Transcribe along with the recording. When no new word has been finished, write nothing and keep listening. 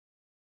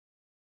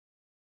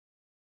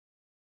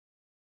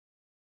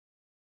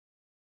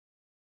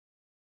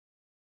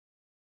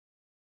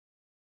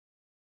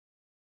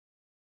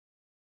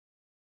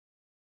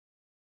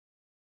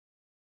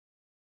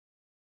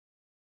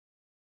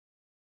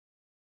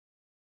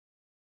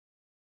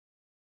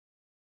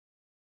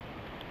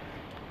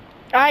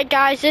Alright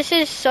guys, this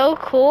is so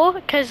cool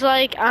because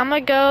like I'm gonna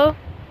go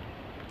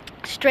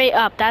straight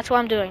up. That's what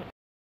I'm doing.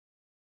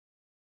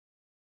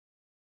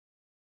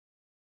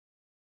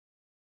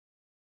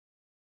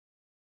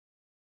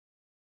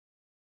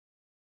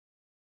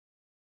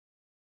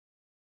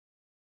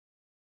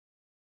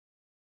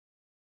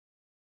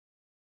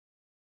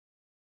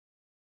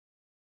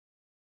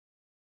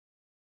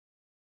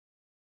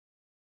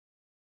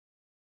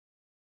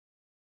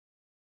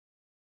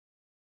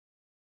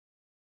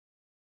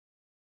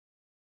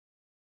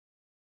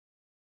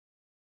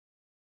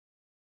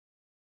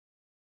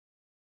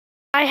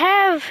 I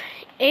have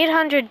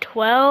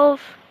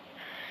 812.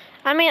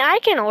 I mean, I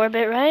can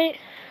orbit, right?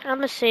 I'm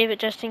gonna save it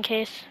just in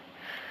case.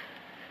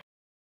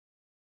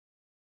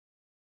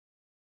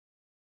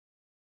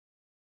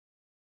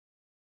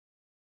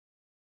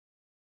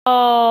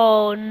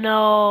 Oh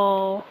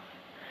no.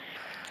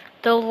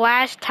 The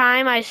last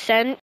time I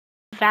sent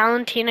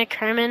Valentina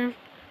Kerman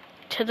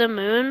to the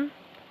moon,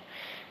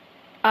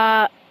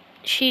 uh,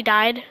 she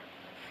died.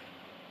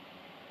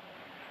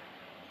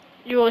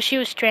 Well, she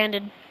was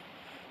stranded.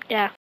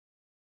 Yeah.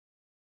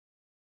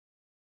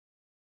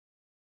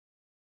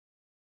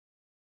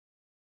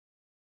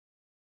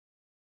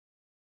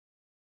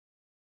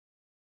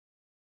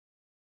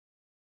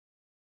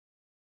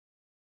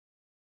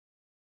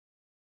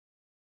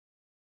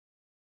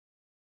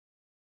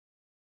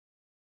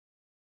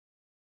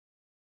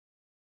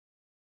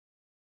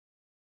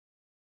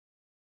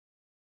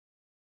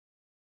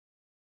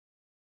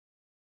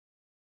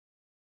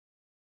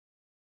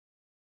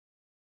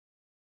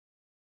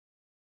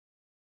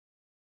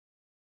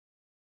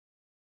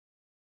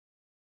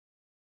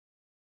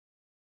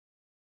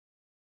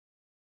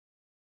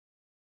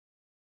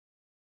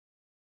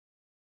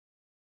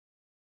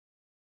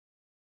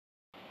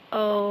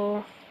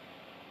 Oh.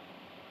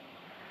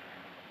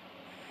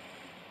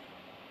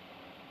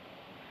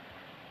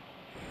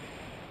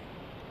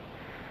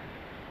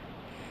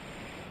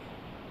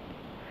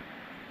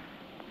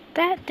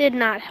 That did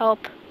not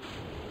help.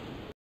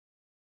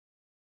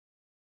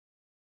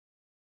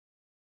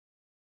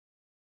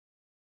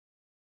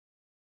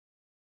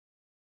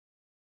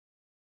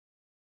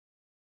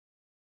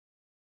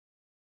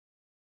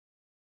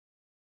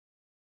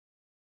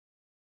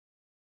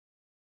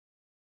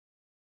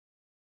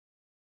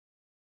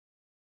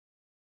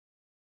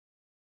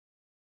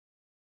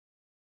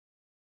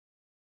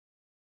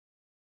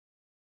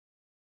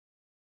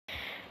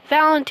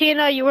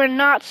 Valentina, you were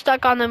not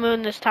stuck on the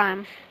moon this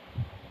time.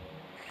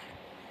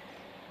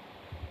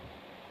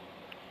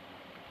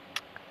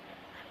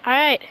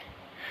 Alright.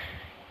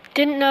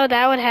 Didn't know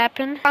that would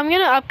happen. I'm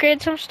gonna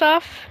upgrade some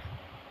stuff.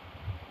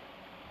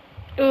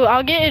 Ooh,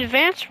 I'll get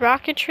advanced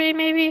rocketry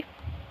maybe.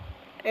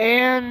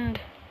 And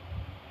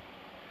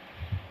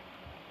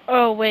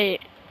oh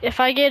wait. If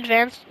I get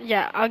advanced,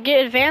 yeah, I'll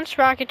get advanced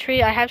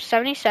rocketry. I have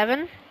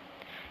 77.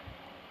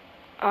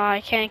 Oh,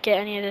 I can't get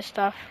any of this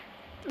stuff.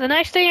 The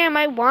next thing I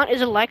might want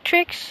is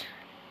electrics.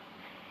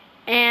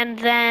 And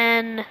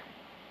then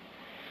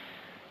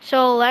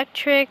so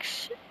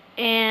electrics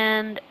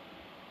and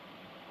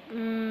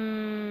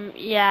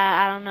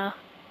yeah, I don't know.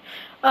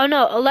 Oh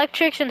no,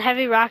 electrics and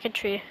heavy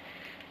rocketry.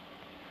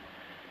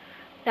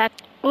 That.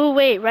 Oh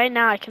wait, right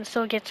now I can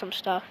still get some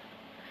stuff.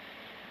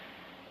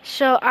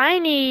 So I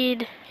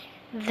need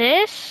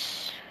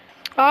this.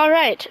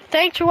 Alright,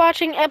 thanks for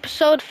watching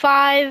episode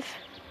 5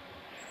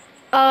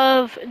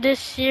 of this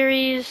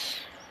series.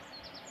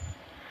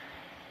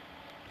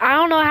 I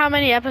don't know how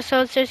many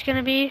episodes there's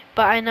gonna be,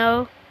 but I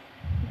know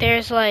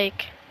there's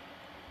like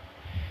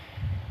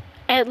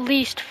at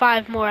least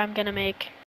 5 more I'm gonna make.